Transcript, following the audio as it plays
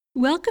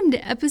Welcome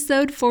to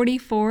episode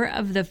 44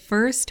 of The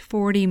First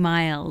 40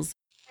 Miles.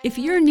 If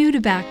you're new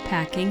to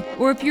backpacking,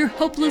 or if you're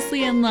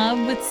hopelessly in love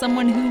with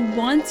someone who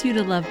wants you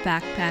to love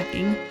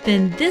backpacking,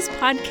 then this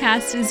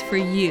podcast is for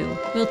you.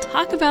 We'll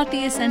talk about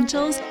the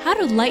essentials, how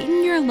to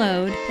lighten your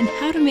load, and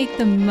how to make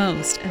the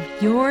most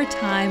of your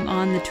time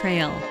on the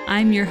trail.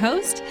 I'm your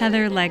host,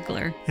 Heather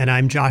Legler. And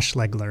I'm Josh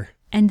Legler.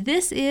 And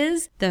this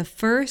is The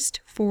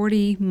First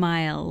 40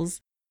 Miles.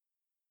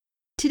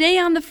 Today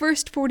on The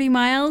First 40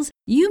 Miles,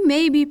 you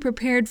may be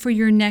prepared for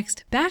your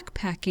next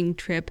backpacking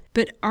trip,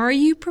 but are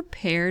you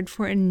prepared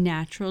for a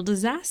natural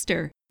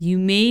disaster? You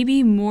may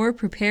be more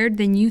prepared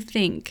than you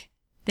think.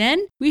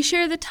 Then, we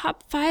share the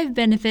top 5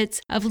 benefits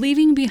of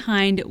leaving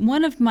behind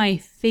one of my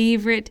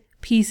favorite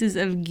pieces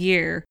of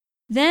gear.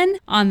 Then,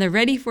 on the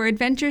Ready for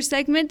Adventure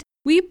segment,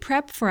 we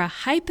prep for a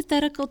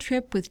hypothetical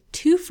trip with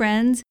 2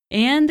 friends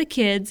and the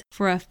kids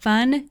for a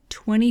fun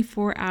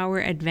 24-hour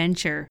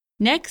adventure.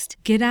 Next,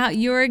 get out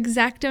your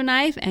x-acto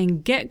knife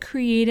and get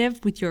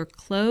creative with your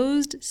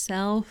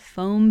closed-cell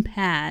foam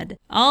pad.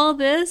 All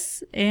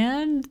this,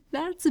 and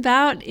that's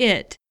about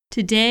it.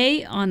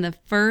 Today on The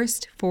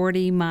First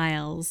 40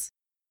 Miles.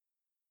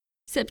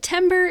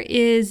 September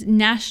is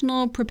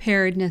National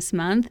Preparedness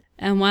Month,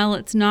 and while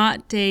it's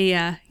not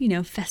a,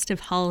 festive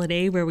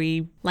holiday where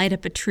we light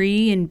up a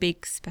tree and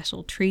bake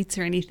special treats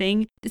or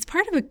anything, it's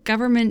part of a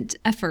government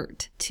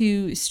effort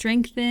to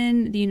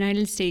strengthen the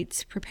United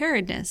States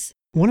preparedness.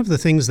 One of the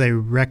things they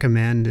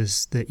recommend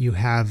is that you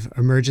have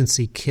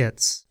emergency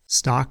kits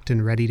stocked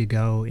and ready to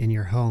go in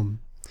your home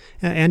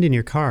and in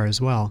your car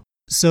as well.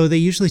 So they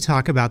usually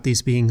talk about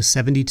these being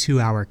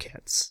 72-hour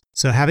kits.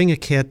 So having a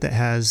kit that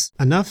has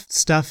enough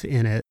stuff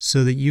in it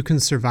so that you can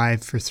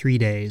survive for 3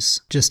 days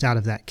just out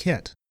of that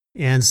kit.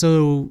 And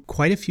so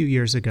quite a few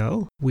years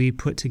ago, we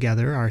put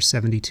together our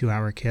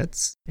 72-hour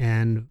kits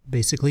and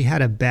basically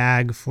had a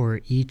bag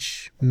for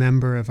each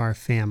member of our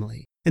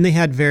family. And they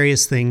had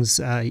various things,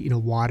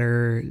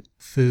 water,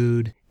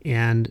 food,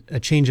 and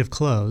a change of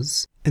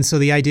clothes. And so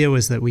the idea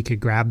was that we could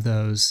grab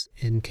those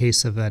in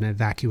case of an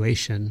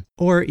evacuation.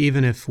 Or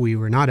even if we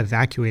were not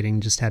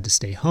evacuating, just had to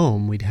stay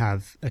home, we'd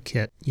have a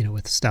kit,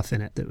 with stuff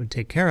in it that would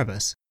take care of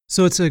us.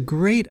 So it's a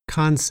great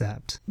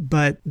concept,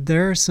 but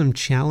there are some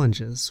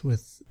challenges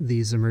with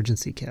these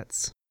emergency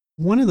kits.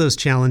 One of those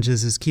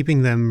challenges is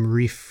keeping them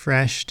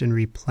refreshed and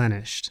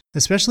replenished.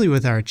 Especially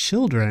with our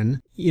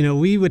children,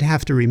 we would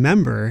have to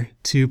remember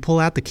to pull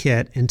out the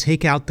kit and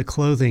take out the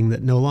clothing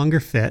that no longer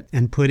fit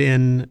and put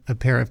in a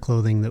pair of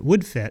clothing that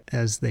would fit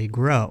as they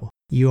grow.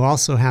 You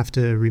also have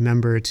to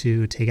remember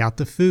to take out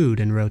the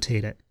food and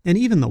rotate it. And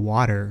even the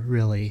water,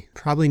 really,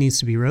 probably needs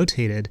to be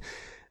rotated.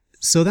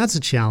 So that's a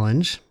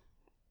challenge.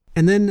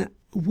 And then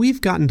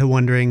we've gotten to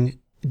wondering,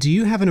 do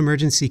you have an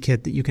emergency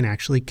kit that you can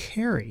actually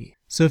carry?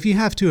 So if you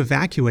have to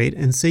evacuate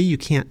and say you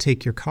can't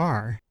take your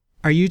car,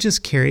 are you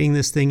just carrying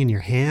this thing in your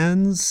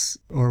hands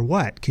or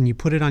what? Can you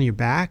put it on your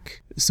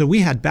back? So we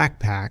had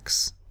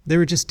backpacks. They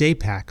were just day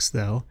packs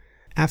though.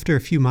 After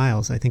a few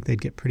miles, I think they'd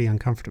get pretty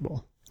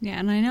uncomfortable. Yeah,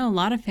 and I know a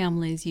lot of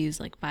families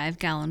use like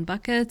 5-gallon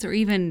buckets or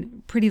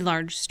even pretty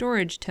large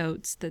storage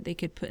totes that they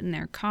could put in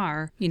their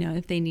car,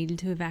 if they needed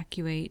to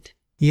evacuate.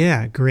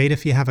 Yeah, great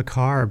if you have a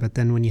car, but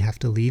then when you have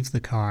to leave the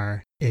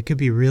car, it could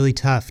be really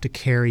tough to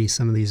carry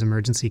some of these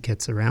emergency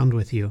kits around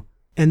with you.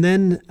 And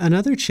then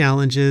another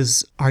challenge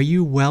is, are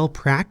you well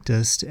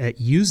practiced at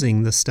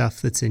using the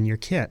stuff that's in your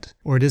kit?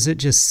 Or does it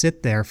just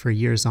sit there for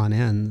years on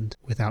end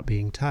without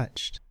being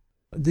touched?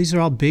 These are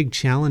all big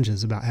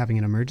challenges about having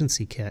an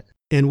emergency kit.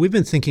 And we've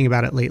been thinking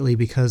about it lately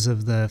because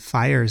of the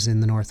fires in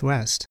the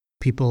Northwest.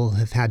 People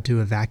have had to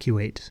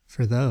evacuate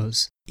for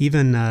those.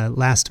 Even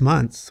last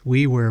month,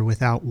 we were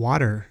without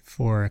water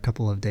for a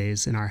couple of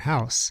days in our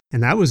house,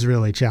 and that was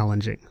really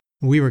challenging.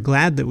 We were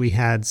glad that we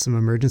had some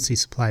emergency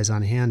supplies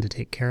on hand to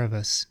take care of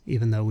us,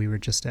 even though we were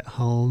just at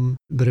home,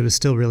 but it was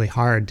still really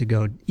hard to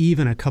go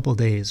even a couple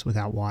days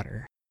without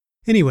water.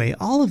 Anyway,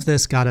 all of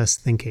this got us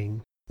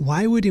thinking,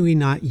 why would we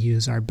not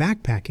use our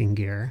backpacking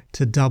gear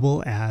to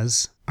double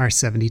as our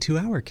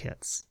 72-hour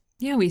kits?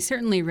 Yeah, we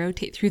certainly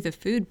rotate through the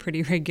food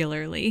pretty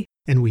regularly.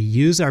 And we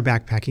use our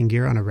backpacking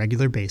gear on a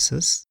regular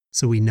basis,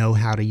 so we know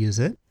how to use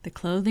it. The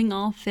clothing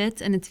all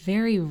fits, and it's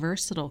very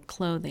versatile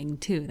clothing,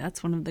 too.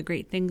 That's one of the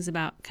great things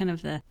about kind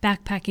of the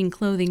backpacking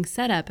clothing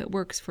setup. It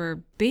works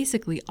for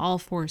basically all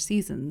 4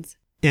 seasons.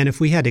 And if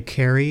we had to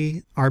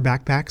carry our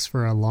backpacks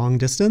for a long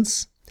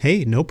distance,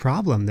 hey, no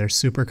problem. They're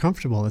super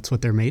comfortable. It's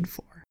what they're made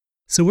for.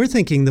 So we're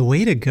thinking the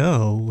way to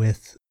go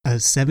with a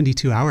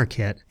 72-hour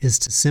kit is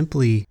to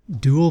simply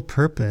dual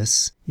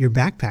purpose your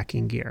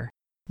backpacking gear.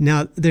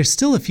 Now, there's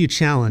still a few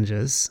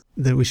challenges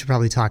that we should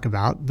probably talk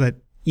about, but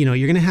you're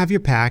going to have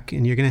your pack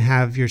and you're going to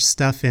have your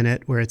stuff in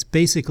it where it's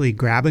basically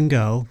grab and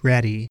go,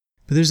 ready.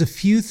 But there's a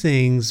few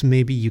things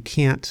maybe you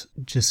can't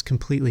just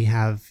completely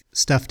have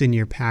stuffed in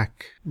your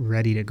pack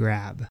ready to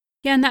grab.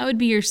 Yeah, and that would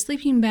be your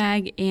sleeping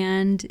bag,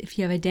 and if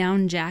you have a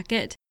down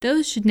jacket,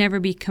 those should never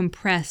be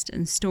compressed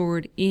and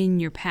stored in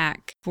your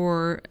pack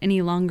for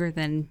any longer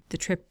than the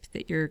trip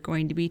that you're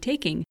going to be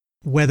taking.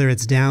 Whether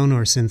it's down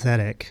or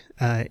synthetic,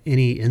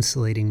 any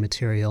insulating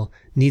material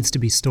needs to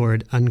be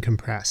stored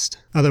uncompressed.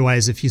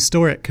 Otherwise, if you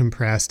store it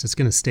compressed, it's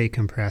going to stay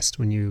compressed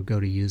when you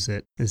go to use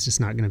it. It's just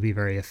not going to be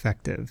very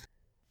effective.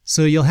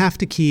 So you'll have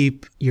to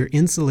keep your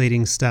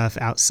insulating stuff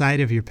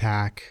outside of your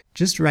pack,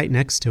 just right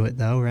next to it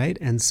though, right?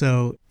 And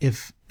so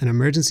if an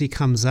emergency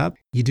comes up,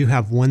 you do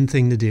have one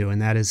thing to do,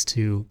 and that is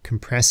to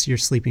compress your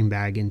sleeping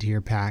bag into your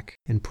pack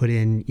and put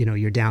in,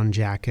 your down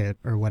jacket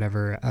or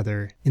whatever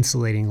other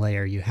insulating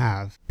layer you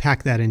have.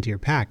 Pack that into your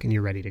pack and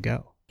you're ready to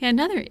go. Yeah,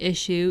 another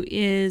issue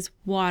is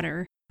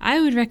water. I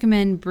would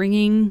recommend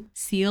bringing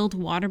sealed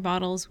water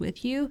bottles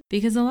with you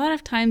because a lot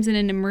of times in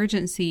an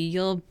emergency,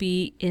 you'll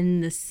be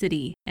in the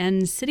city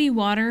and city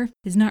water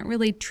is not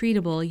really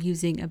treatable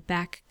using a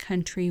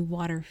backcountry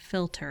water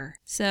filter.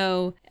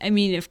 So,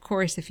 of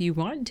course, if you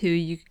want to,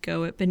 you could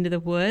go up into the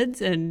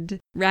woods and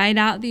ride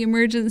out the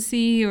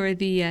emergency or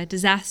the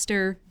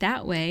disaster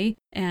that way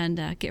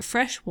and get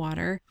fresh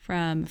water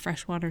from a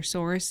freshwater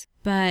source.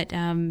 But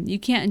you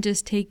can't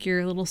just take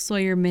your little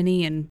Sawyer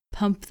Mini and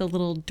pump the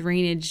little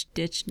drainage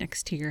ditch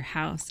next to your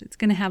house. It's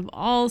going to have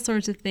all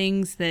sorts of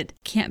things that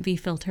can't be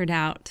filtered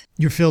out.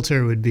 Your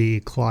filter would be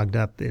clogged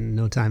up in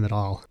no time at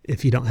all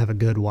if you don't have a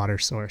good water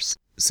source.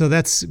 So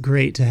that's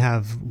great to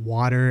have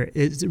water.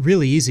 It's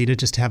really easy to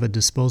just have a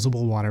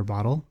disposable water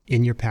bottle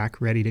in your pack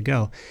ready to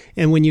go.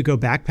 And when you go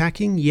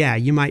backpacking,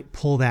 you might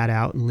pull that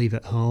out and leave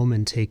it home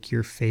and take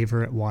your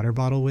favorite water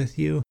bottle with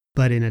you.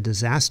 But in a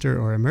disaster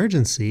or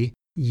emergency,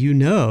 you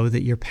know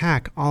that your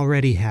pack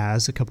already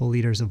has a couple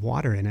liters of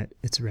water in it.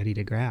 It's ready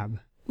to grab.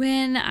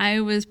 When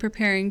I was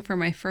preparing for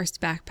my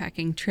first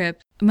backpacking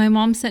trip, my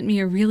mom sent me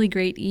a really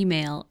great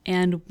email.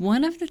 And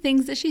one of the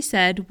things that she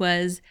said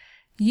was,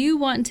 you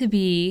want to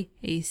be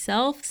a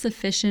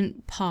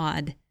self-sufficient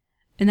pod.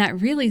 And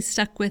that really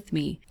stuck with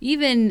me.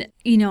 Even,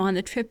 on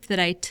the trip that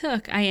I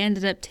took, I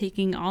ended up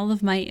taking all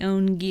of my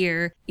own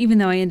gear, even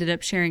though I ended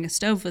up sharing a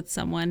stove with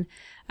someone.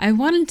 I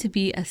wanted to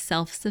be a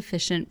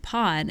self-sufficient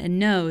pod and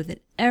know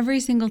that every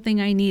single thing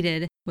I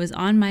needed was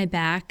on my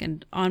back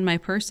and on my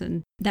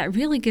person. That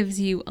really gives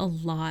you a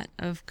lot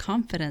of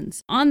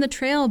confidence on the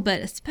trail,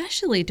 but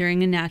especially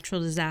during a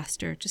natural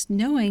disaster. Just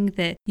knowing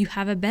that you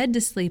have a bed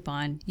to sleep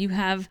on, you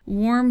have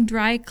warm,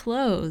 dry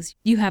clothes,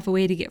 you have a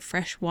way to get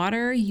fresh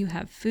water, you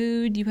have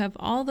food, you have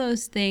all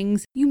those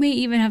things. You may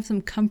even have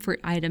some comfort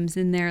items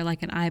in there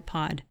like an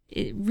iPod.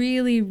 It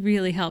really,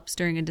 really helps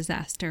during a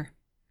disaster.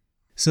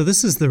 So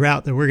this is the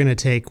route that we're going to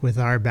take with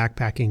our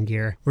backpacking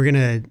gear. We're going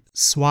to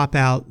swap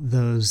out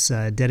those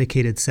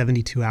dedicated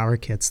 72-hour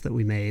kits that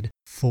we made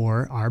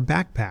for our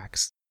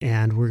backpacks.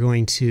 And we're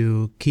going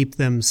to keep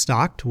them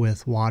stocked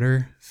with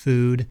water,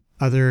 food,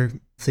 other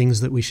things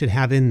that we should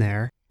have in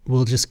there.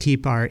 We'll just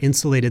keep our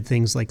insulated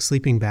things like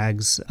sleeping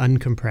bags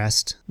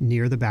uncompressed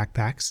near the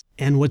backpacks.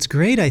 And what's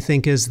great, I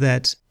think, is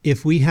that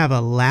if we have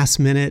a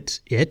last-minute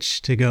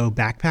itch to go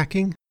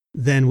backpacking,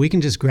 then we can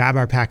just grab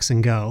our packs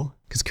and go.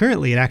 Because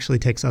currently it actually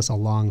takes us a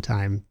long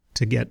time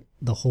to get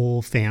the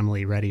whole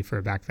family ready for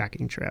a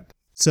backpacking trip.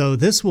 So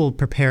this will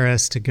prepare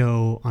us to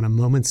go on a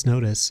moment's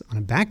notice on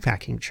a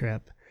backpacking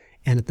trip.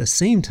 And at the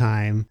same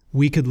time,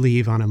 we could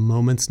leave on a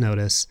moment's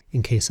notice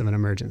in case of an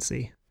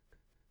emergency.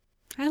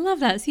 I love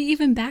that. See,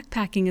 even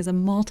backpacking is a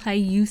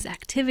multi-use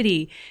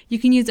activity. You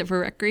can use it for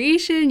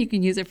recreation, you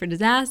can use it for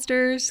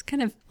disasters,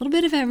 kind of a little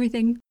bit of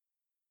everything.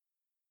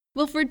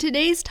 Well, for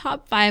today's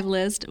top 5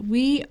 list,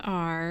 we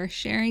are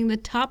sharing the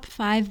top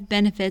 5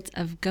 benefits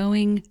of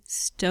going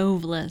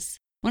stoveless.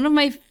 One of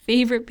my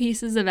favorite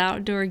pieces of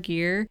outdoor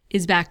gear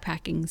is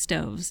backpacking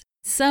stoves.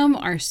 Some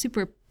are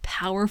super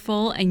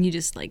powerful and you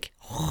just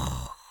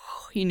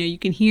you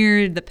can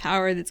hear the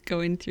power that's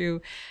going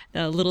through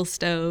the little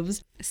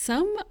stoves.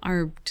 Some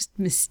are just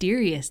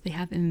mysterious. They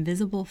have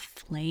invisible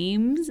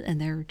flames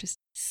and they're just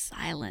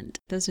silent.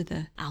 Those are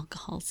the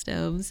alcohol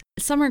stoves.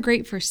 Some are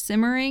great for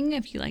simmering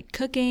if you like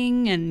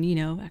cooking and,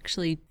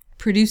 actually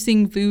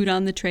producing food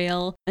on the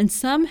trail. And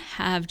some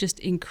have just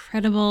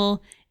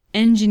incredible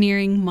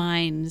engineering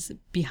minds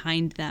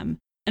behind them.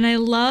 And I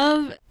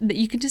love that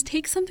you can just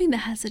take something that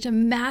has such a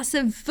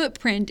massive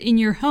footprint in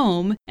your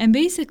home and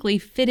basically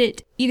fit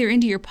it either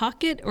into your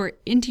pocket or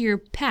into your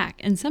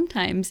pack, and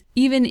sometimes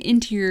even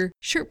into your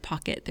shirt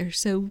pocket. They're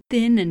so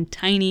thin and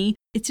tiny.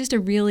 It's just I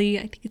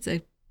think it's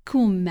a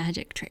cool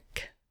magic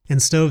trick.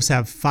 And stoves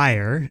have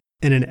fire.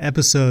 And in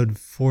episode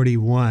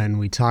 41,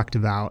 we talked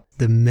about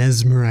the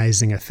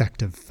mesmerizing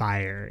effect of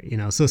fire.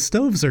 So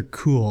stoves are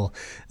cool.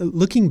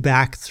 Looking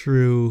back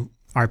through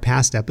our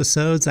past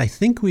episodes, I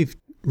think we've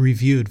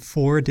reviewed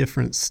 4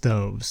 different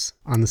stoves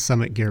on the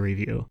Summit Gear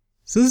Review.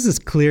 So this is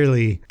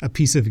clearly a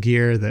piece of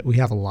gear that we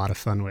have a lot of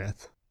fun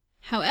with.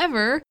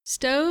 However,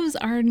 stoves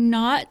are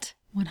not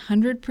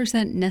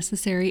 100%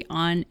 necessary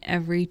on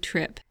every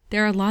trip.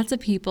 There are lots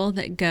of people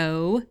that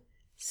go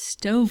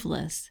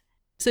stoveless.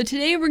 So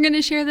today we're going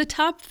to share the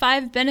top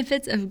 5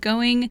 benefits of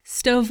going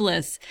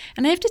stoveless.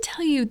 And I have to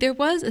tell you, there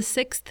was a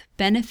 6th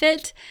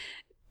benefit,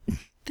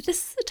 but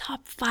this is the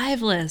top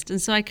 5 list.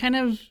 And so I kind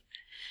of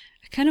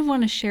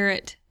want to share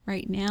it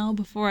right now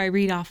before I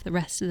read off the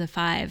rest of the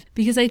 5,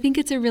 because I think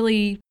it's a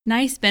really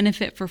nice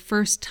benefit for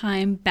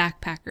first-time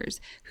backpackers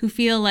who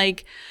feel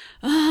like,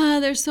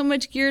 there's so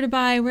much gear to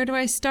buy. Where do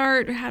I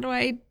start? Or how do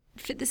I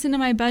fit this into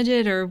my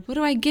budget? Or what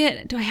do I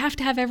get? Do I have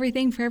to have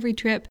everything for every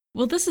trip?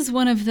 Well, this is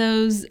one of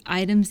those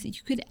items that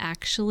you could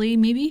actually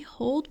maybe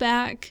hold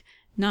back,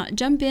 not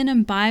jump in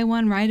and buy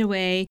one right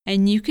away,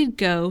 and you could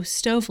go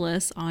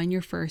stoveless on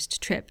your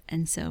first trip,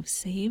 and so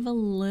save a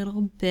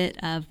little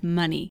bit of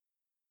money.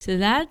 So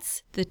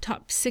that's the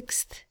top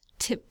 6th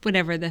tip,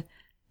 whatever, the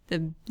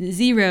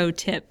 0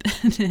 tip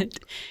that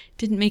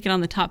didn't make it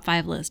on the top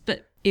 5 list,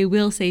 but it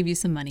will save you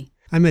some money.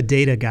 I'm a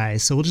data guy,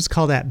 so we'll just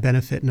call that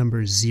benefit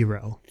number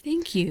 0.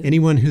 Thank you.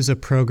 Anyone who's a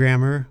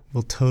programmer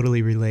will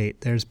totally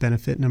relate. There's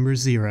benefit number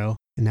 0,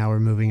 and now we're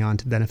moving on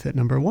to benefit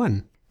number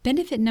 1.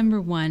 Benefit number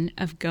 1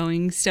 of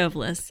going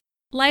stoveless: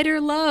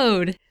 lighter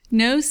load.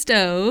 No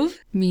stove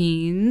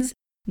means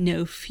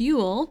no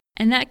fuel,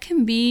 and that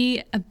can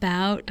be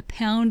about a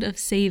pound of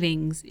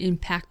savings in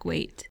pack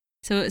weight.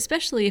 So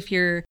especially if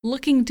you're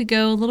looking to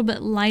go a little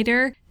bit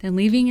lighter, then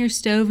leaving your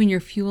stove and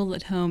your fuel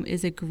at home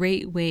is a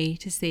great way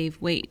to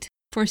save weight.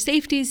 For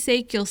safety's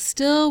sake, you'll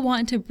still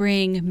want to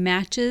bring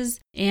matches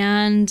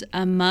and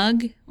a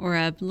mug or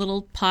a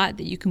little pot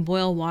that you can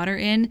boil water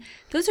in.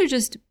 Those are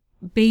just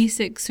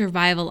basic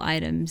survival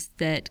items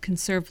that can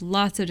serve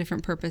lots of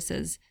different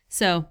purposes.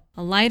 So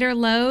a lighter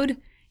load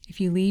if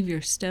you leave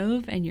your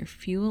stove and your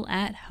fuel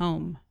at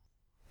home.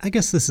 I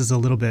guess this is a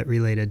little bit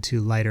related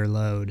to lighter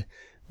load,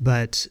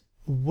 but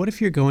what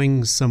if you're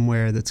going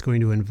somewhere that's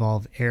going to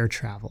involve air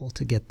travel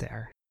to get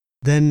there?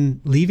 Then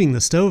leaving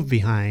the stove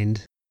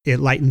behind, it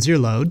lightens your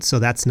load, so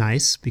that's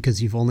nice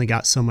because you've only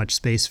got so much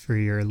space for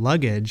your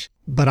luggage.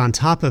 But on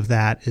top of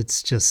that,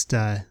 it's just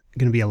going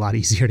to be a lot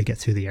easier to get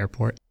through the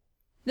airport.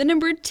 The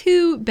number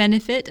 2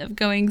 benefit of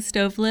going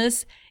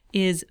stoveless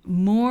is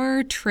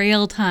more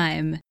trail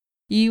time.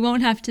 You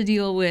won't have to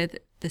deal with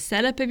the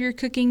setup of your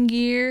cooking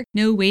gear,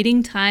 no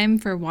waiting time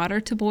for water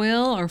to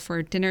boil or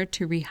for dinner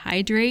to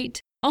rehydrate.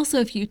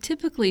 Also, if you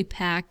typically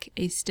pack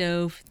a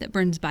stove that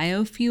burns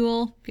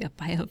biofuel,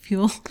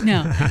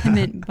 No, I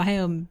meant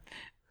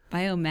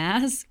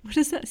biomass. What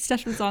is that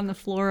stuff that's on the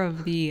floor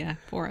of the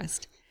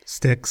forest?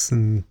 Sticks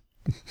and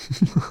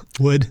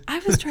wood. I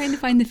was trying to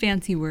find the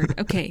fancy word.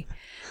 Okay.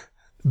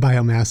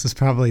 Biomass is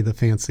probably the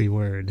fancy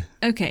word.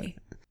 Okay.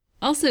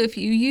 Also, if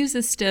you use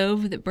a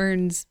stove that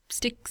burns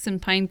sticks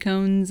and pine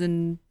cones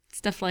and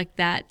stuff like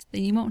that,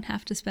 then you won't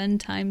have to spend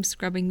time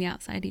scrubbing the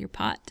outside of your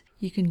pot.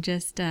 You can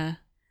just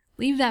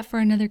leave that for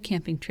another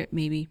camping trip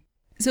maybe.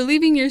 So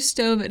leaving your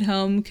stove at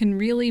home can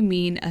really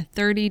mean a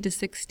 30 to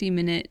 60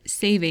 minute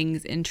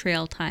savings in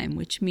trail time,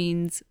 which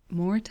means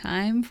more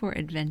time for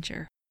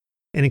adventure.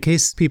 And in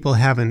case people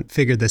haven't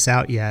figured this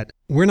out yet,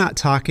 we're not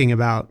talking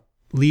about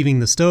leaving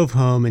the stove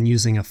home and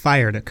using a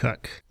fire to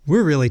cook.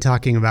 We're really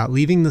talking about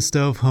leaving the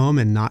stove home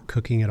and not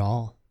cooking at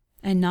all.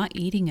 And not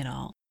eating at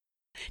all.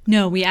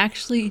 No, we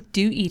actually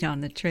do eat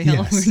on the trail.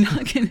 Yes. We're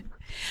not going to.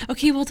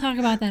 Okay, we'll talk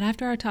about that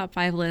after our top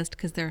 5 list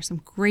because there are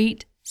some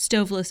great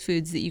stoveless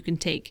foods that you can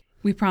take.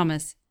 We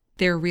promise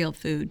they're real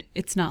food.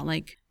 It's not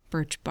like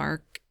birch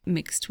bark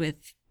mixed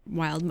with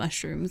wild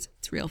mushrooms.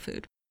 It's real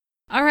food.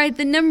 All right,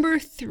 the number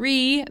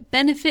 3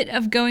 benefit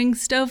of going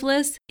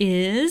stoveless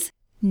is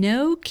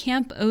no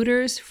camp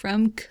odors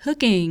from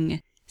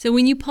cooking. So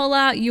when you pull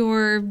out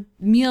your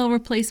meal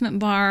replacement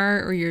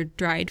bar or your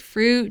dried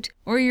fruit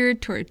or your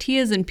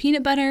tortillas and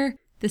peanut butter,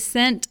 the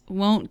scent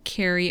won't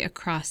carry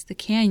across the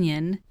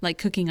canyon like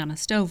cooking on a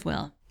stove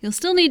will. You'll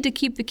still need to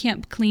keep the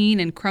camp clean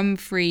and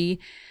crumb-free,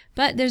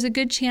 but there's a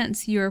good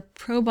chance your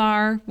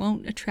crowbar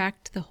won't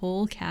attract the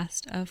whole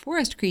cast of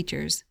forest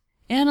creatures.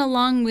 And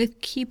along with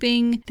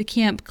keeping the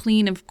camp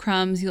clean of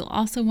crumbs, you'll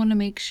also want to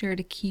make sure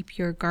to keep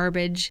your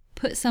garbage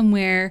put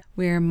somewhere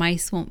where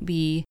mice won't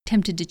be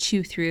tempted to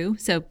chew through.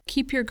 So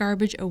keep your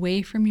garbage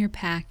away from your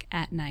pack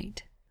at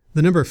night.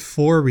 The number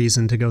 4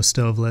 reason to go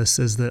stoveless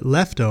is that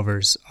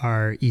leftovers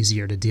are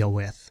easier to deal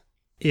with.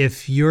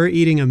 If you're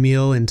eating a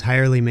meal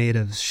entirely made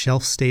of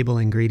shelf-stable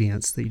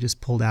ingredients that you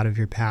just pulled out of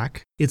your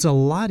pack, it's a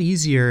lot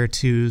easier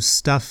to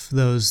stuff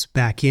those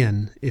back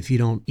in if you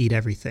don't eat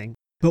everything.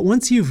 But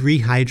once you've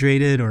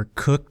rehydrated or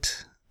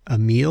cooked a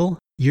meal,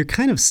 you're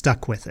kind of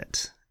stuck with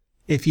it.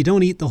 If you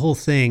don't eat the whole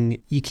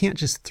thing, you can't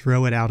just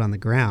throw it out on the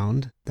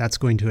ground. That's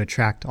going to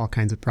attract all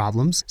kinds of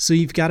problems. So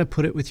you've got to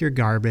put it with your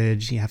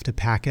garbage. You have to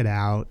pack it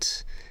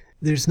out.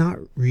 There's not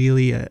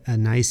really a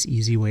nice,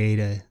 easy way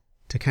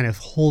to kind of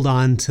hold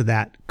on to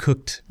that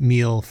cooked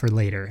meal for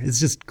later. It's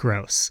just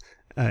gross.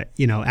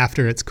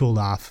 After it's cooled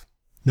off,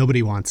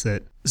 nobody wants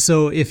it.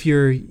 So if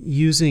you're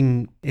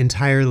using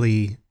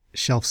entirely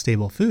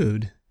shelf-stable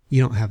food,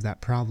 you don't have that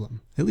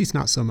problem, at least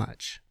not so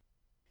much.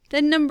 The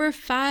number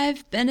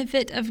 5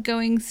 benefit of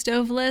going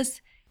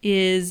stoveless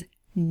is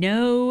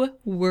no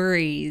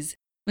worries.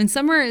 When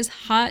summer is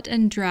hot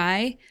and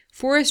dry,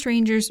 forest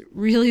rangers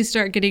really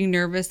start getting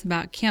nervous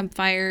about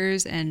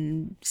campfires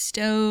and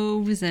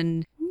stoves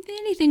and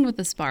anything with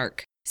a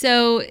spark.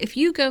 So if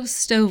you go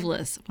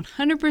stoveless,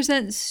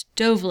 100%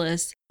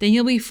 stoveless, then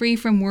you'll be free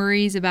from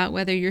worries about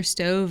whether your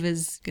stove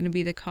is going to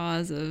be the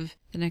cause of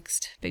the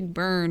next big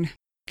burn.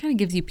 Kind of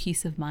gives you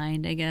peace of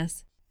mind, I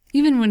guess.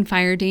 Even when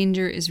fire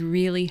danger is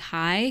really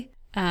high,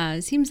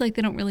 it seems like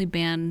they don't really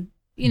ban,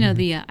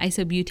 the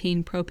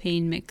isobutane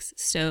propane mix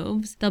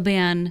stoves. They'll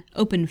ban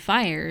open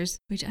fires,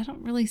 which I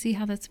don't really see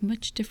how that's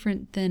much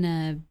different than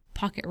a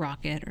pocket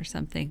rocket or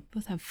something.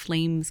 Both have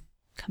flames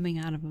coming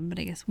out of them, but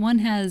I guess one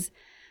has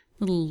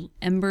little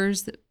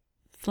embers that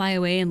fly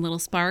away and little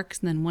sparks,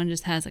 and then one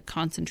just has a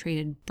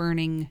concentrated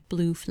burning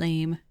blue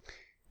flame.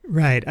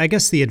 Right. I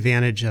guess the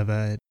advantage of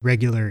a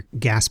regular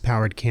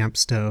gas-powered camp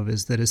stove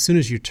is that as soon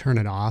as you turn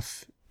it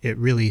off, it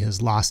really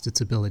has lost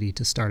its ability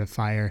to start a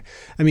fire.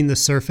 I mean, the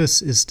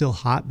surface is still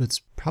hot, but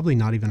it's probably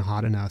not even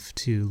hot enough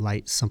to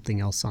light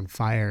something else on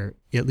fire,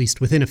 at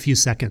least within a few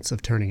seconds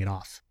of turning it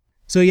off.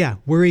 So yeah,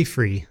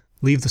 worry-free.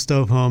 Leave the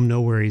stove home,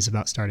 no worries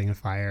about starting a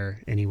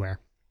fire anywhere.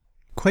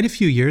 Quite a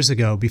few years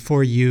ago,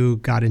 before you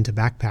got into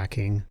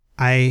backpacking,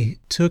 I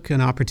took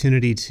an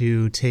opportunity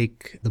to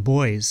take the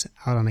boys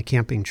out on a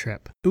camping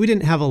trip. We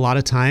didn't have a lot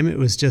of time. It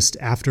was just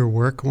after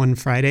work one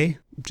Friday,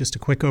 just a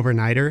quick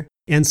overnighter.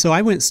 And so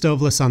I went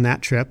stoveless on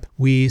that trip.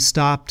 We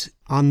stopped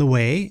on the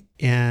way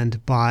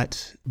and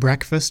bought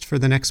breakfast for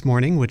the next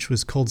morning, which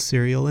was cold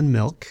cereal and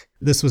milk.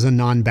 This was a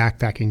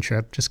non-backpacking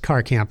trip, just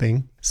car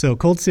camping. So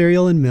cold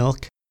cereal and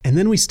milk. And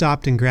then we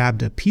stopped and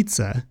grabbed a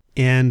pizza.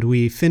 And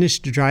we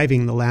finished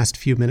driving the last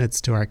few minutes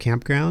to our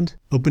campground,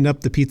 opened up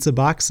the pizza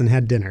box, and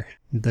had dinner.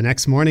 The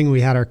next morning,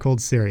 we had our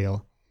cold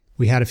cereal.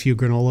 We had a few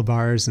granola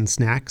bars and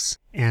snacks,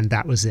 and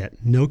that was it.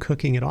 No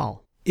cooking at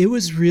all. It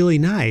was really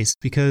nice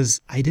because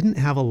I didn't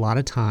have a lot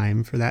of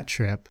time for that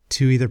trip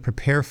to either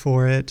prepare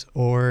for it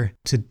or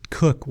to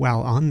cook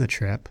while on the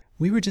trip.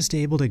 We were just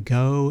able to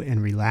go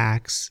and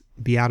relax,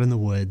 be out in the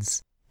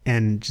woods,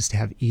 and just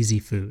have easy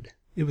food.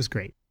 It was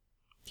great.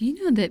 Do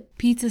you know that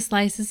pizza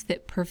slices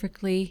fit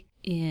perfectly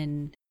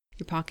in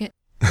your pocket?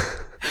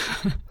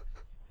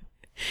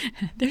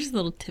 There's a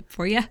little tip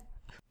for you.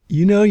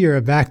 You know you're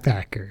a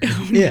backpacker.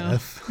 Oh,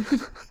 if.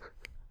 No.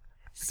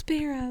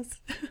 Spare us.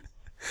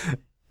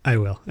 I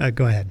will.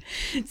 Go ahead.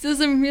 So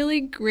some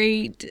really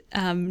great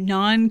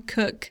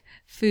non-cook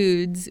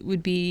foods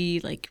would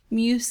be like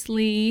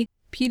muesli,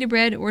 pita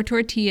bread or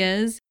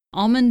tortillas,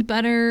 almond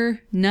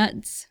butter,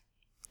 nuts,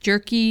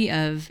 jerky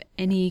of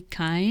any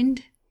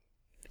kind,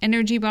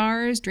 energy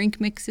bars,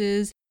 drink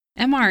mixes,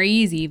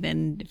 MREs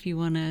even, if you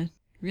want to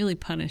really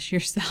punish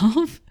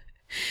yourself.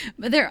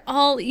 But they're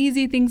all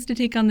easy things to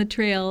take on the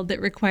trail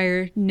that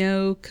require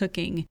no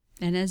cooking.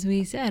 And as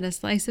we said, a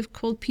slice of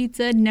cold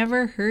pizza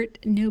never hurt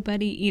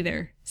nobody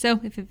either. So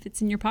if it fits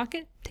in your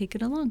pocket, take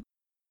it along.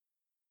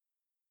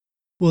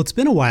 Well, it's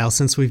been a while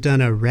since we've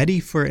done a Ready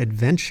for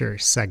Adventure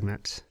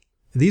segment.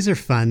 These are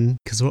fun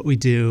because what we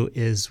do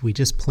is we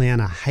just plan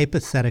a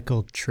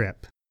hypothetical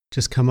trip.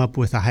 Just come up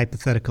with a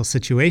hypothetical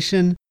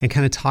situation and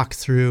kind of talk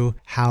through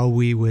how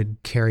we would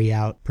carry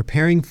out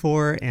preparing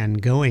for and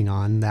going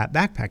on that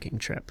backpacking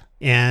trip.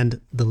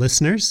 And the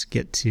listeners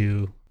get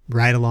to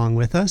ride along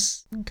with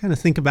us and kind of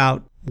think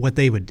about what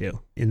they would do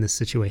in this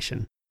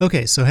situation.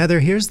 Okay, so Heather,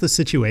 here's the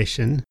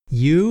situation.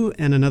 You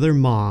and another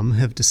mom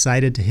have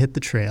decided to hit the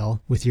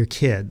trail with your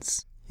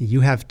kids. You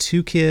have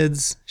 2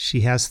 kids,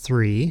 she has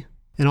 3.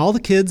 And all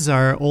the kids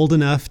are old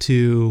enough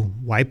to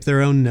wipe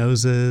their own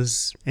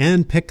noses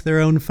and pick their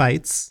own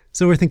fights.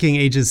 So we're thinking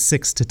ages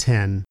 6 to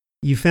 10.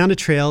 You found a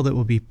trail that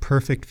will be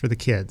perfect for the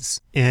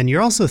kids. And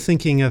you're also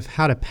thinking of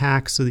how to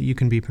pack so that you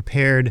can be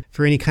prepared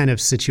for any kind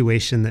of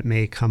situation that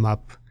may come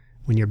up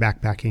when you're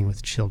backpacking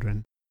with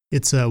children.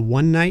 It's a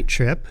one-night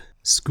trip.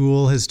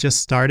 School has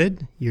just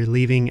started. You're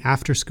leaving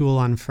after school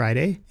on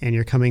Friday, and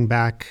you're coming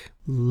back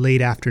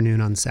late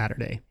afternoon on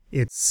Saturday.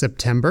 It's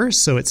September,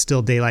 so it's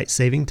still daylight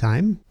saving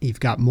time.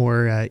 You've got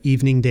more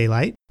evening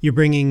daylight. You're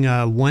bringing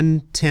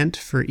 1 tent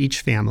for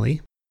each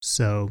family.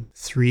 So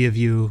 3 of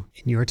you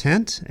in your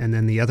tent, and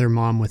then the other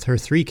mom with her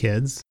 3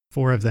 kids,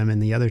 4 of them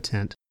in the other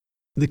tent.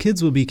 The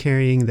kids will be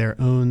carrying their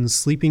own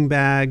sleeping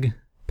bag,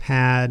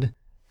 pad,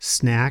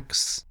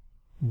 snacks,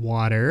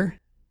 water,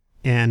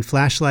 and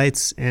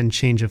flashlights and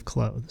change of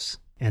clothes.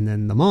 And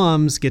then the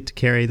moms get to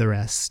carry the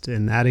rest,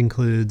 and that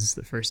includes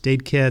the first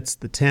aid kits,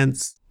 the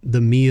tents,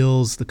 the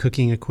meals, the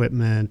cooking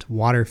equipment,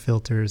 water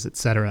filters,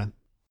 etc.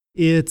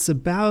 It's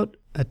about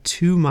a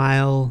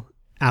 2-mile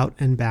out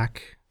and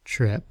back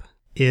trip.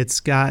 It's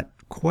got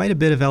quite a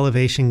bit of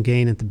elevation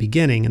gain at the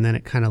beginning, and then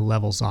it kind of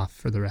levels off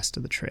for the rest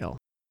of the trail.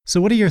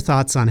 So what are your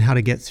thoughts on how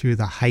to get through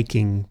the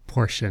hiking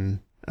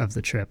portion of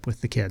the trip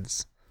with the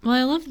kids? Well,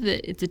 I love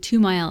that it's a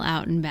 2-mile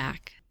out and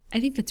back. I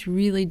think that's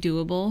really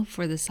doable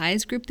for the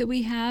size group that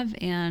we have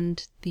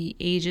and the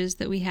ages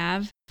that we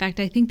have. In fact,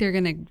 I think they're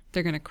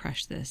gonna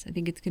crush this. I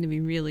think it's gonna be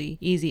really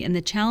easy. And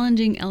the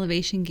challenging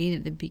elevation gain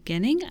at the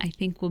beginning, I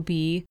think, will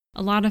be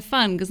a lot of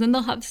fun because then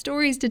they'll have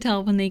stories to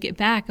tell when they get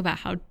back about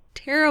how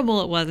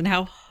terrible it was and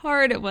how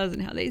hard it was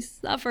and how they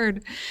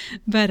suffered.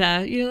 But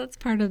that's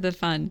part of the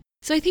fun.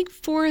 So I think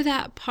for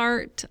that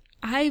part,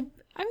 I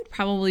would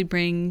probably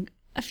bring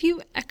a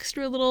few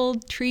extra little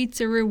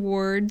treats or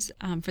rewards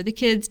for the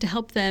kids to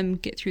help them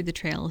get through the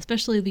trail,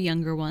 especially the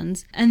younger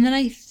ones. And then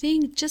I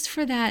think just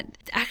for that,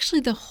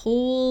 actually the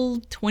whole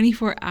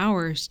 24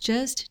 hours,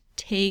 just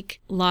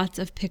take lots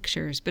of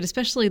pictures, but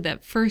especially when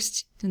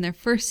they're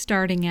first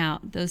starting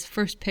out, those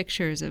first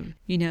pictures of,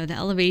 the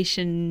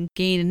elevation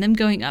gain and them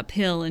going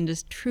uphill and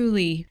just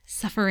truly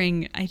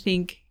suffering. I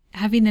think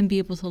having them be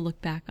able to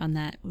look back on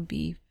that would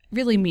be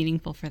really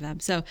meaningful for them.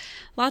 So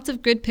lots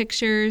of good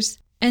pictures.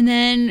 And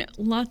then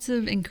lots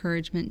of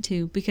encouragement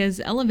too, because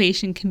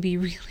elevation can be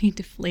really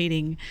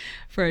deflating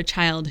for a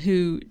child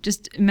who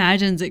just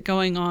imagines it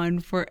going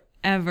on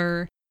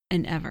forever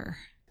and ever.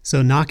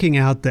 So knocking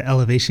out the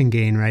elevation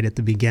gain right at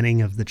the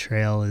beginning of the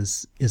trail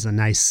is a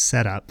nice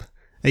setup.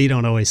 You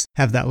don't always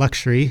have that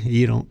luxury.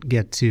 You don't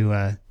get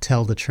to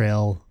tell the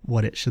trail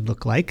what it should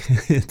look like.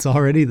 It's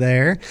already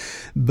there.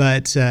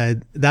 But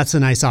that's a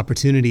nice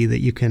opportunity that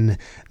you can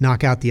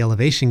knock out the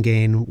elevation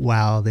gain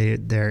while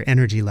their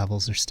energy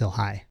levels are still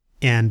high.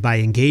 And by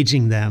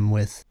engaging them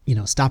with,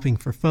 stopping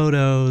for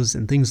photos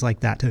and things like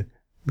that to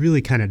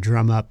really kind of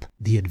drum up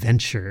the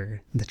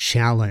adventure, the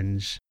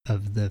challenge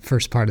of the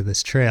first part of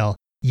this trail,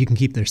 you can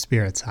keep their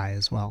spirits high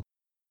as well.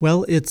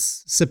 Well,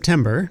 it's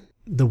September.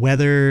 The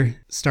weather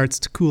starts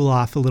to cool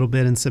off a little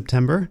bit in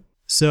September.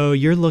 So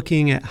you're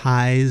looking at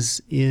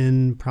highs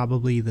in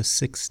probably the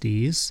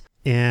 60s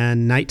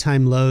and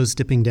nighttime lows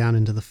dipping down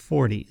into the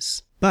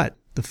 40s. But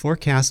the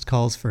forecast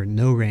calls for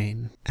no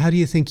rain. How do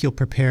you think you'll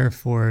prepare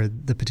for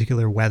the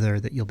particular weather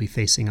that you'll be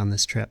facing on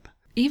this trip?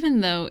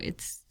 Even though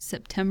it's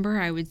September,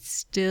 I would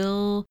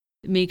still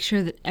make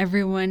sure that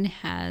everyone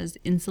has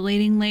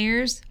insulating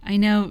layers. I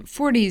know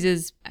 40s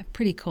is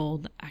pretty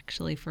cold,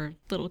 actually, for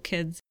little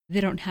kids.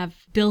 They don't have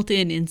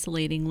built-in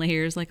insulating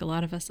layers like a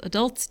lot of us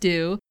adults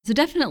do. So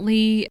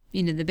definitely,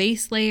 the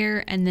base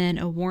layer and then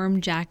a warm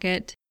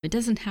jacket. It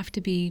doesn't have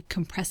to be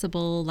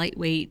compressible,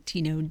 lightweight,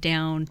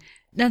 down.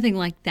 Nothing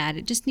like that.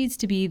 It just needs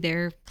to be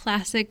their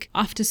classic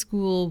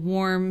off-to-school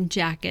warm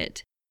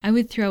jacket. I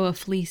would throw a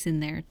fleece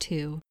in there,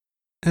 too.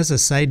 As a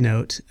side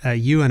note,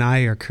 you and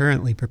I are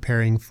currently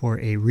preparing for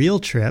a real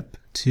trip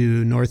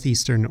to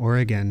northeastern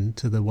Oregon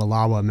to the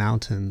Wallowa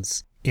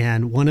Mountains.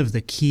 And one of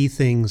the key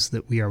things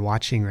that we are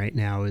watching right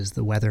now is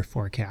the weather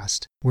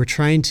forecast. We're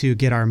trying to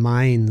get our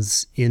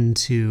minds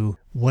into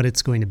what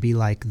it's going to be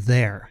like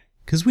there.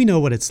 Because we know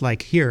what it's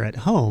like here at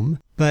home,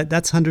 but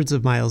that's hundreds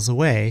of miles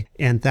away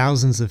and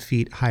thousands of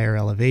feet higher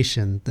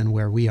elevation than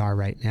where we are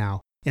right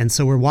now. And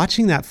so we're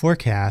watching that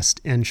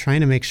forecast and trying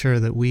to make sure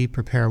that we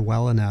prepare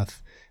well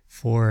enough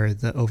for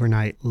the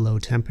overnight low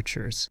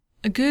temperatures.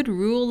 A good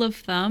rule of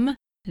thumb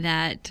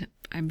that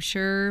I'm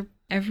sure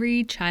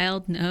every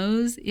child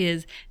knows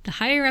is the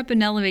higher up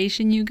in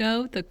elevation you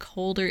go, the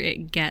colder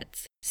it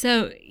gets.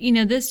 So,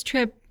 this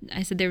trip,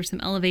 I said there was some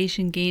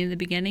elevation gain at the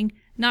beginning,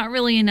 not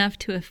really enough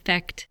to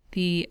affect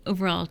the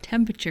overall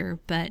temperature,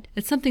 but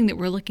it's something that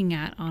we're looking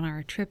at on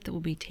our trip that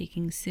we'll be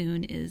taking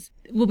soon. Is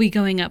we'll be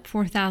going up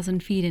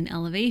 4,000 feet in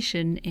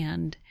elevation,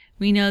 and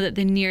we know that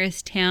the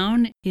nearest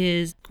town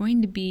is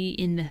going to be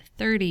in the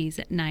 30s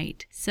at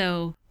night.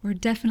 So we're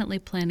definitely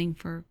planning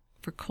for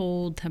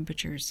cold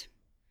temperatures.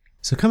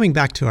 So coming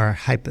back to our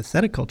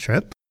hypothetical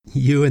trip,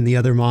 you and the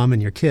other mom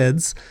and your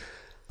kids,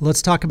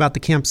 let's talk about the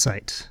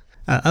campsite.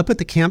 Up at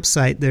the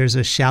campsite, there's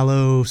a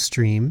shallow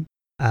stream.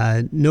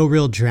 No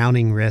real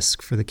drowning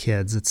risk for the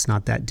kids. It's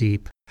not that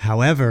deep.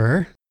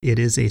 However, it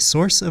is a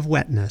source of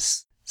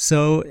wetness.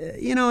 So,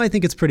 I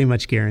think it's pretty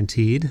much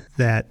guaranteed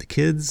that the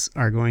kids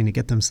are going to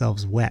get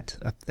themselves wet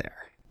up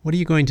there. What are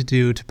you going to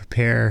do to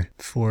prepare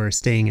for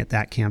staying at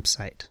that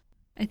campsite?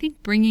 I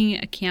think bringing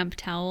a camp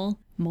towel,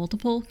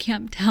 multiple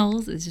camp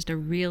towels, is just a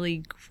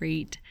really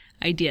great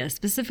idea,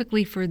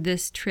 specifically for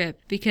this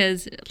trip,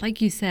 because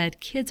like you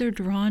said, kids are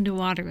drawn to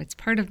water. It's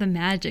part of the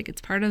magic.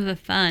 It's part of the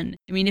fun.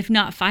 I mean, if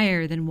not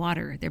fire, then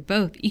water. They're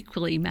both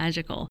equally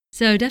magical.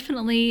 So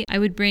definitely I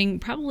would bring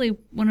probably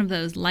one of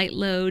those light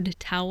load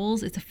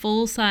towels. It's a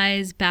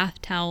full-size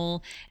bath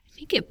towel. I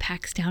think it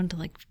packs down to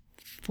like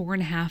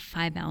 4.5,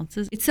 5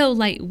 ounces. It's so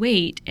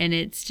lightweight and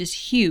it's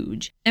just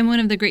huge. And one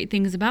of the great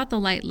things about the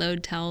light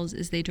load towels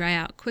is they dry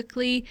out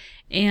quickly,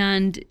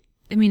 and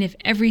if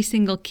every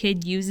single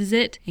kid uses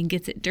it and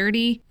gets it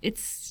dirty,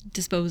 it's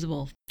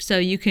disposable. So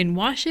you can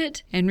wash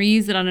it and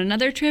reuse it on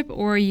another trip,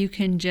 or you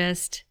can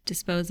just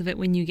dispose of it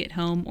when you get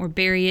home or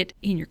bury it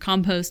in your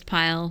compost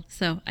pile.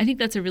 So I think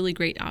that's a really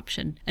great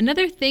option.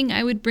 Another thing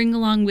I would bring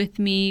along with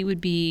me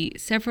would be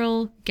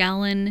several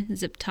gallon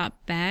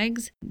zip-top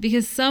bags,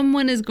 because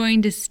someone is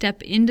going to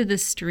step into the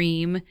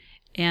stream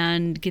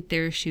and get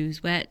their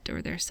shoes wet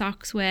or their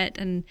socks wet.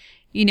 And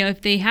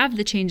if they have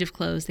the change of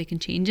clothes, they can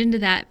change into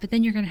that, but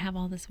then you're going to have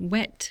all this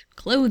wet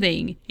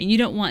clothing, and you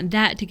don't want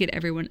that to get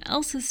everyone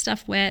else's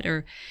stuff wet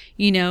or,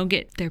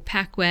 get their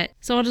pack wet.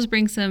 So I'll just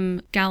bring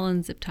some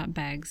gallon zip-top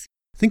bags.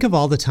 Think of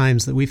all the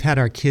times that we've had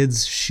our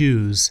kids'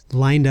 shoes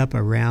lined up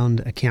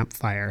around a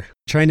campfire,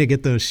 trying to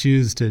get those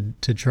shoes to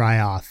dry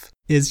off.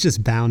 It's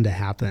just bound to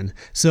happen.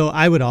 So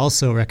I would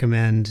also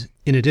recommend,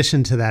 in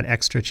addition to that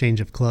extra change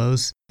of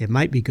clothes, it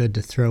might be good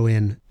to throw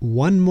in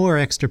one more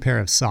extra pair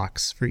of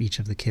socks for each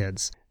of the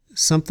kids.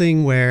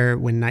 Something where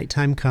when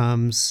nighttime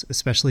comes,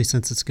 especially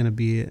since it's going to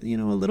be, a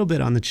little bit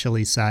on the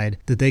chilly side,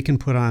 that they can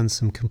put on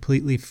some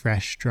completely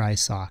fresh, dry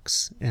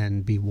socks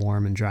and be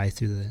warm and dry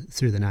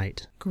through the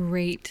night.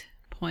 Great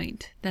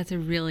point. That's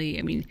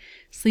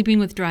sleeping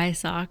with dry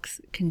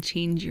socks can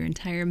change your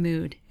entire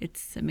mood.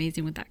 It's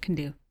amazing what that can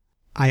do.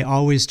 I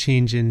always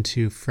change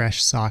into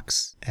fresh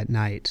socks at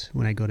night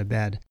when I go to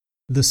bed.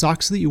 The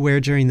socks that you wear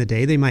during the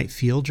day, they might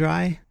feel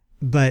dry,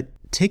 but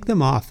take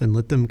them off and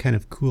let them kind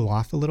of cool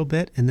off a little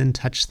bit and then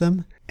touch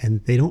them,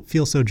 and they don't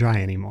feel so dry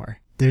anymore.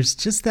 There's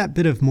just that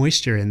bit of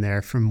moisture in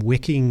there from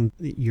wicking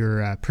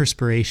your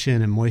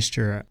perspiration and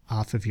moisture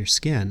off of your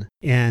skin.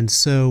 And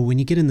so when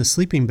you get in the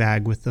sleeping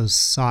bag with those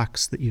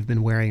socks that you've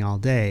been wearing all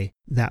day,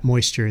 that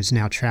moisture is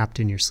now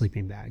trapped in your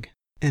sleeping bag.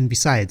 And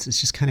besides,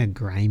 it's just kind of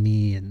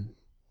grimy and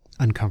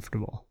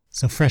uncomfortable.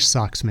 So fresh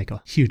socks make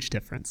a huge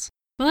difference.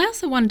 Well, I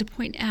also wanted to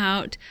point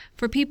out,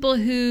 for people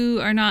who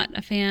are not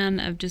a fan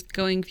of just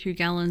going through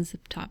gallon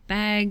zip-top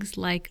bags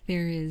like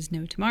there is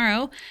no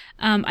tomorrow,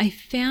 I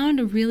found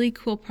a really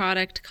cool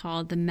product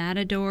called the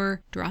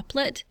Matador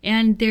Droplet.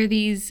 And they're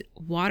these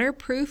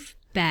waterproof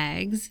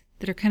bags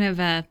that are kind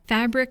of a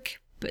fabric,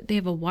 but they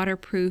have a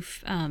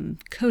waterproof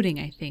coating,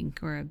 I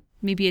think, or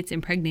maybe it's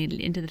impregnated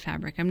into the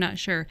fabric. I'm not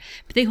sure.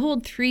 But they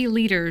hold 3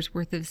 liters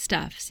worth of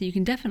stuff. So you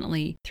can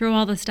definitely throw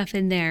all the stuff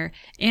in there.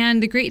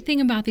 And the great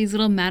thing about these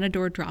little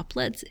Matador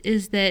droplets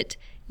is that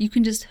you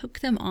can just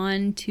hook them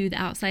on to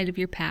the outside of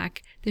your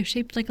pack. They're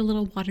shaped like a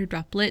little water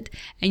droplet.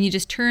 And you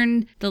just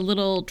turn the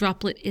little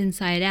droplet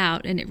inside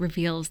out and it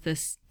reveals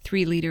this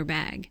 3-liter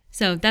bag.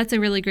 So that's a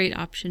really great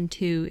option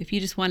too if you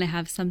just want to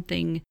have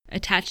something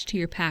attached to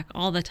your pack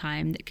all the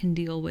time that can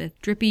deal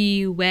with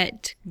drippy,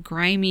 wet,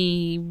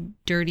 grimy,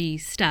 dirty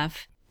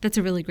stuff. That's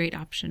a really great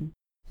option.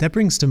 That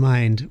brings to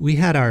mind, we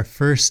had our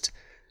first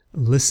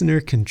listener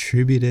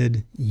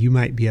contributed "You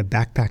Might Be a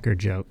Backpacker"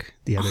 joke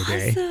the other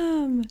day.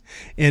 Awesome!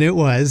 And it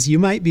was, you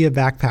might be a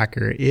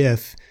backpacker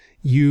if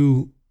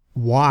you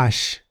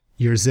wash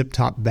your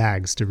zip-top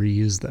bags to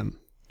reuse them.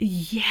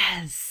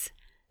 Yes!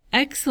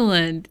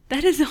 Excellent.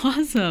 That is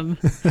awesome.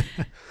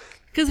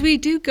 Because we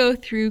do go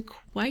through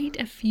quite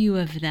a few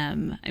of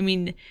them.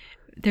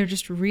 They're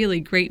just really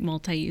great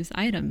multi-use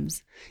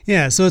items.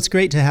 Yeah, so it's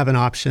great to have an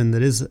option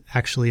that is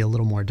actually a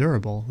little more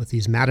durable with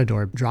these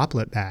Matador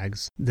droplet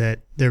bags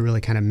that they're really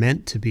kind of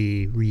meant to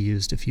be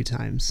reused a few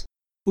times.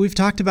 We've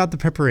talked about the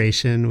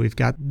preparation. We've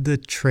got the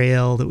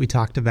trail that we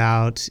talked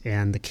about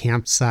and the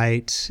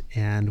campsite,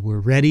 and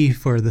we're ready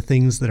for the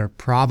things that are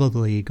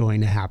probably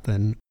going to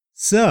happen.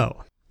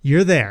 So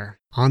you're there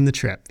on the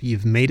trip.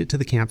 You've made it to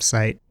the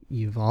campsite.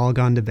 You've all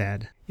gone to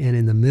bed. And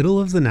in the middle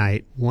of the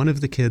night, one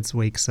of the kids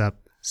wakes up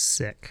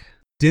sick.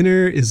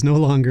 Dinner is no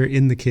longer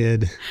in the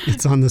kid.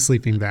 It's on the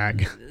sleeping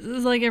bag. This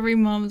is like every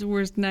mom's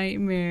worst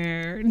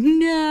nightmare.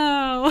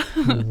 No!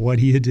 What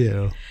do you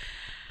do?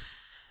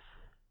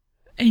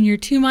 And you're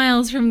 2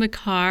 miles from the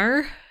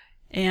car.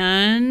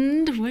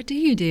 And what do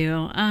you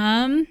do?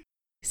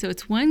 So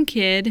it's one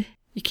kid.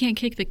 You can't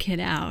kick the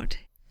kid out.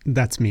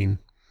 That's mean.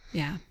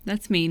 Yeah,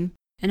 that's mean.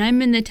 And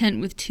I'm in the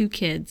tent with 2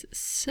 kids.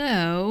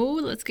 So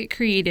let's get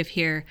creative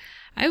here.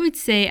 I would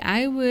say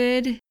I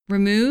would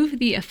remove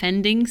the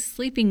offending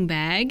sleeping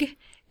bag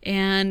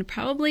and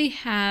probably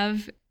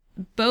have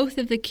both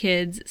of the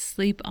kids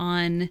sleep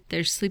on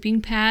their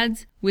sleeping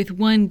pads with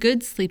one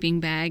good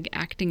sleeping bag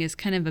acting as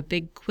kind of a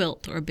big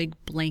quilt or a big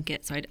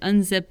blanket. So I'd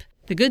unzip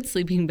the good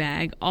sleeping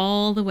bag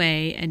all the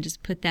way and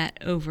just put that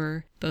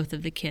over both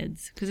of the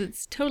kids, because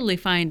it's totally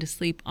fine to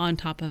sleep on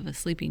top of a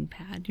sleeping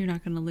pad. You're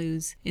not going to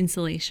lose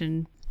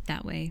insulation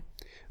that way.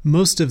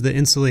 Most of the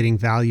insulating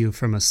value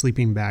from a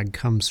sleeping bag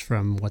comes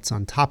from what's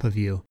on top of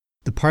you.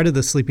 The part of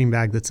the sleeping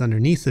bag that's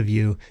underneath of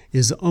you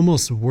is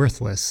almost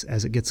worthless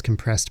as it gets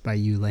compressed by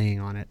you laying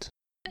on it.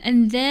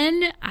 And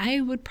then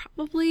I would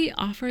probably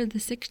offer the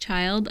sick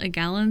child a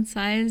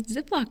gallon-sized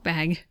Ziploc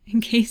bag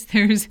in case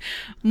there's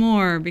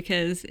more,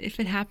 because if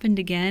it happened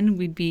again,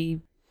 we'd be,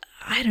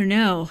 I don't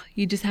know,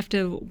 you just have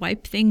to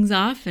wipe things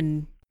off.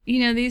 And,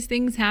 these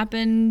things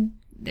happen.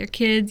 They're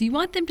kids. You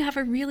want them to have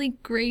a really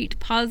great,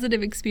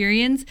 positive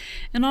experience.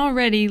 And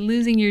already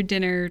losing your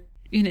dinner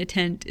in a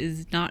tent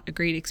is not a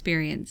great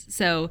experience.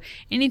 So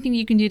anything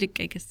you can do to,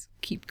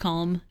 keep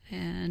calm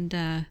and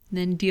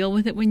then deal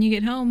with it when you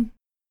get home.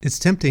 It's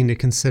tempting to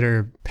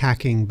consider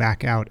packing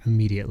back out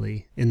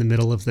immediately in the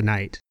middle of the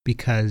night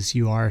because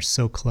you are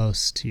so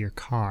close to your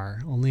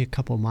car, only a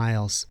couple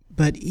miles.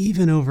 But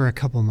even over a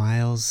couple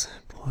miles,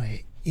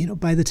 boy,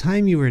 by the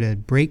time you were to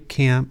break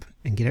camp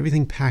and get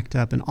everything packed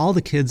up and all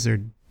the kids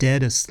are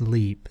dead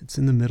asleep, it's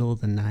in the middle of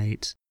the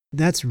night,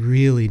 that's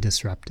really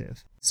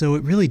disruptive. So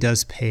it really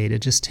does pay to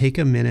just take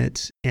a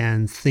minute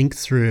and think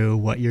through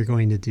what you're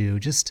going to do.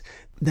 Just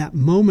that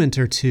moment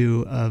or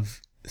two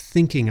of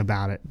thinking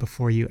about it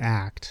before you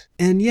act.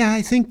 And yeah,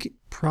 I think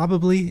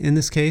probably in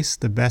this case,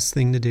 the best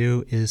thing to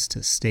do is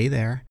to stay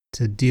there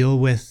to deal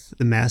with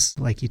the mess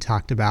like you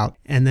talked about,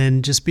 and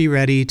then just be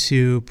ready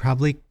to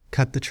probably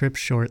cut the trip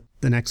short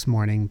the next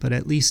morning, but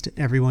at least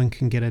everyone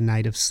can get a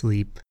night of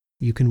sleep.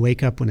 You can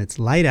wake up when it's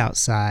light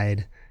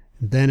outside,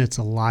 then it's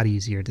a lot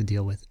easier to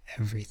deal with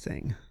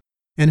everything.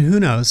 And who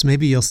knows,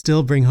 maybe you'll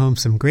still bring home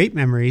some great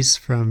memories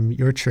from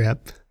your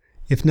trip.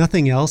 If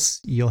nothing else,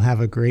 you'll have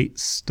a great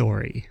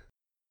story.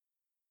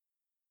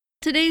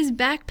 Today's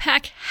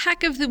backpack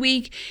hack of the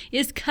week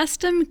is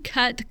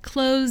custom-cut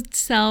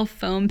closed-cell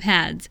foam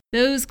pads.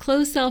 Those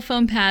closed-cell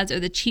foam pads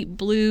are the cheap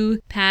blue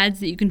pads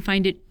that you can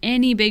find at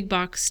any big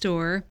box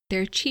store.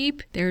 They're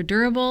cheap, they're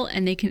durable,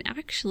 and they can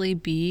actually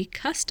be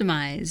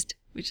customized,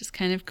 which is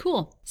kind of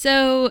cool.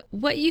 So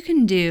what you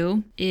can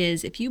do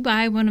is if you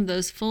buy one of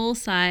those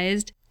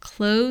full-sized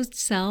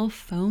closed-cell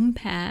foam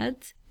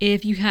pads,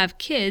 if you have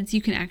kids,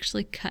 you can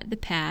actually cut the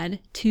pad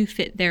to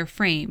fit their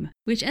frame,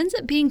 which ends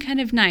up being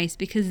kind of nice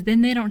because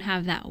then they don't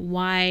have that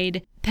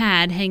wide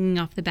pad hanging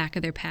off the back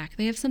of their pack.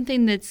 They have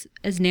something that's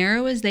as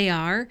narrow as they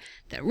are,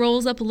 that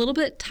rolls up a little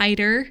bit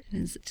tighter,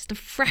 and is just a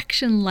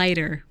fraction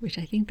lighter, which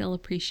I think they'll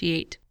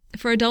appreciate.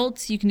 For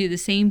adults, you can do the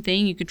same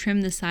thing. You could trim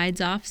the sides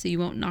off so you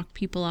won't knock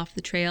people off the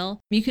trail.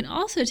 You can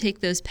also take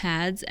those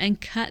pads and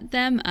cut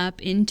them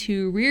up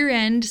into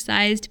rear-end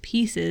sized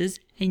pieces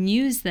and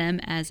use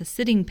them as a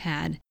sitting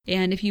pad.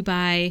 And if you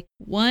buy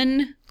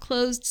one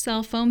closed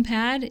cell foam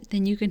pad,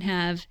 then you can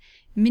have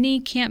mini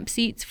camp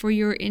seats for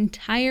your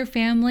entire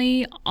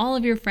family, all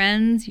of your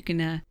friends. You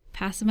can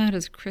pass them out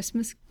as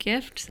Christmas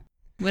gifts,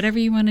 whatever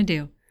you want to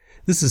do.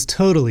 This is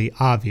totally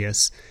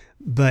obvious,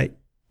 but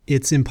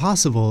it's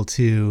impossible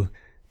to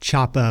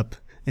chop up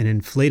an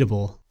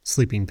inflatable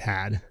sleeping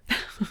pad.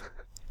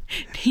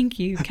 Thank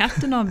you,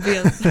 Captain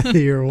Obvious.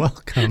 You're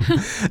welcome.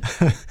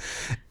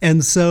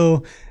 And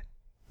so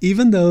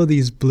even though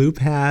these blue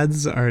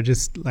pads are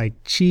just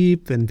like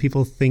cheap and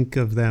people think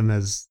of them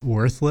as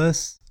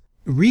worthless,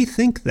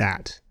 rethink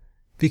that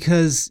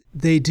because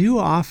they do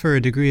offer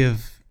a degree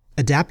of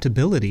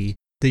adaptability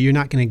that you're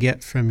not going to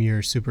get from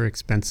your super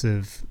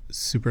expensive,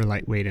 super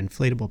lightweight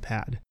inflatable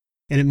pad.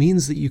 And it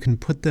means that you can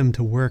put them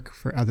to work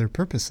for other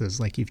purposes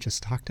like you've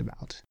just talked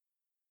about.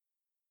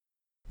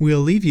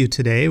 We'll leave you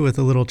today with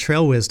a little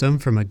trail wisdom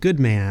from a good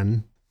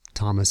man,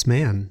 Thomas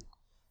Mann.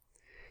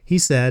 He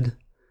said,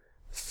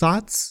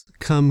 "Thoughts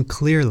come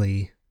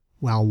clearly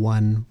while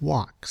one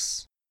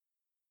walks."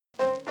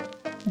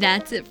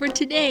 That's it for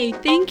today.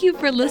 Thank you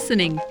for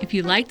listening. If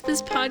you liked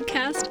this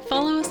podcast,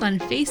 follow us on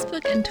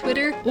Facebook and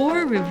Twitter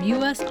or review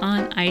us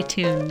on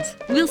iTunes.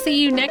 We'll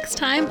see you next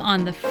time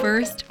on the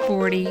first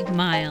 40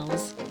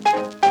 miles.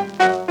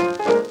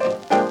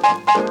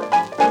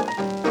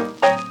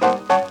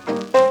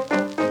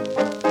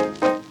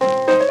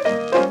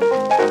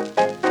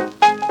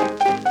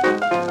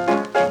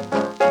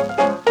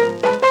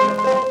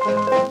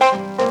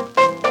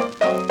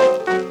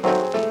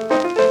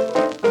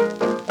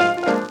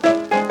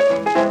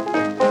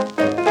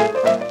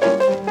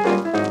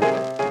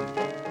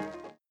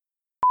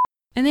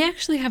 And they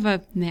actually have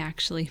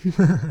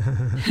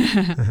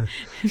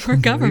for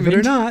government. Believe it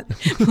or not.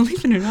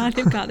 Believe it or not,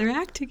 they've got their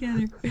act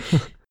together.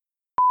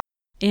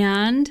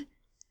 And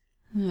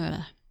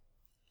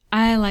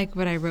I like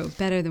what I wrote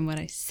better than what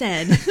I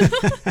said.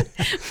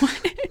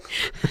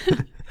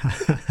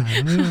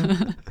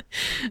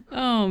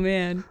 Oh,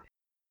 man.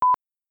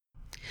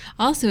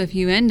 Also, if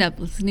you end up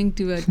listening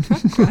to a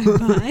truck drive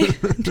by,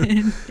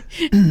 then